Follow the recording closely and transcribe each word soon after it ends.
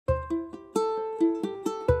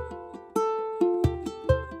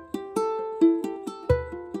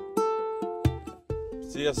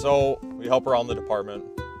CSO, we help around the department,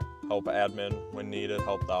 help admin when needed,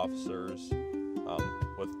 help the officers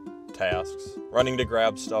with tasks, running to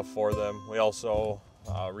grab stuff for them. We also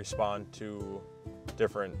respond to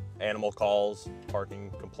different animal calls,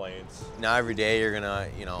 parking complaints. Now every day you're gonna,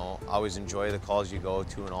 always enjoy the calls you go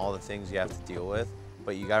to and all the things you have to deal with.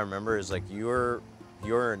 But you gotta remember is like you're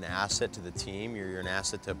an asset to the team. You're an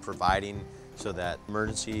asset to providing so that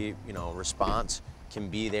emergency, response can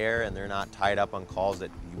be there and they're not tied up on calls that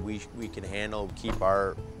we can handle, keep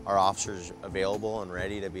our officers available and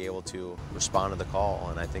ready to be able to respond to the call.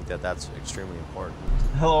 And I think that that's extremely important.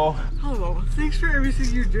 Hello. Hello. Thanks for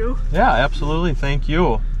everything you do. Yeah, absolutely. Thank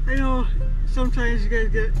you. I know sometimes you guys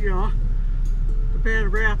get, a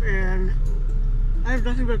bad rap, and I have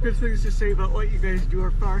nothing but good things to say about what you guys do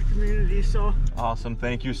for our community, so. Awesome.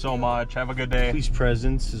 Thank you so much. Have a good day. Police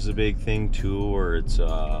presence is a big thing too, or it's,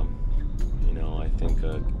 I think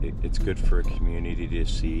it's good for a community to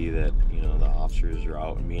see that, the officers are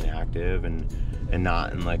out and being active and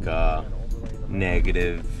not in like a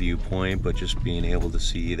negative viewpoint, but just being able to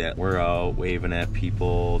see that we're out waving at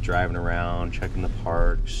people, driving around, checking the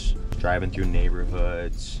parks, driving through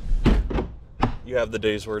neighborhoods. You have the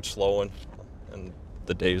days where it's slow and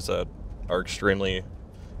the days that are extremely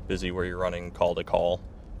busy where you're running call to call,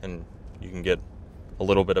 and you can get a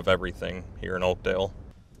little bit of everything here in Oakdale.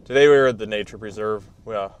 Today we were at the nature preserve.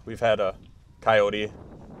 We've had a coyote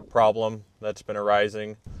problem that's been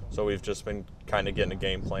arising, so we've just been kind of getting a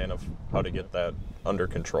game plan of how to get that under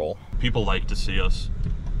control. People like to see us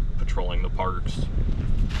patrolling the parks.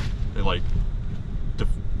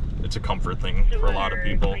 It's a comfort thing for a lot of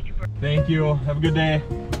people. Thank you. Have a good day.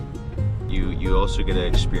 You also get to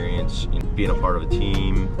experience being a part of a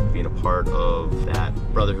team, being a part of that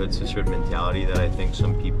brotherhood, sisterhood mentality that I think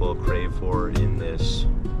some people crave for in this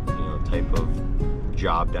type of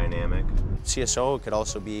job dynamic. CSO could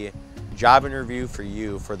also be a job interview for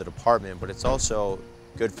you, for the department, but it's also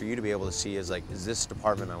good for you to be able to see is this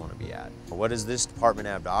department I want to be at? What does this department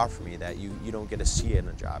have to offer me that you don't get to see in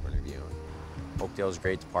a job interview? Oakdale's a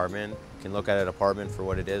great department. You can look at a department for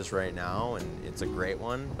what it is right now, and it's a great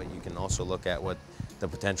one, but you can also look at what the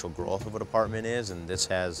potential growth of a department is, and this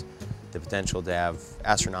has the potential to have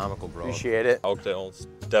astronomical growth. Appreciate it. Oakdale's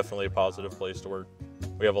definitely a positive place to work.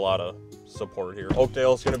 We have a lot of support here.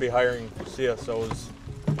 Oakdale's going to be hiring CSOs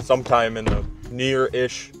sometime in the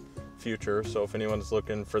near-ish future, so if anyone's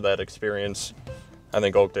looking for that experience, I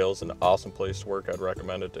think Oakdale's an awesome place to work. I'd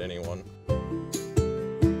recommend it to anyone.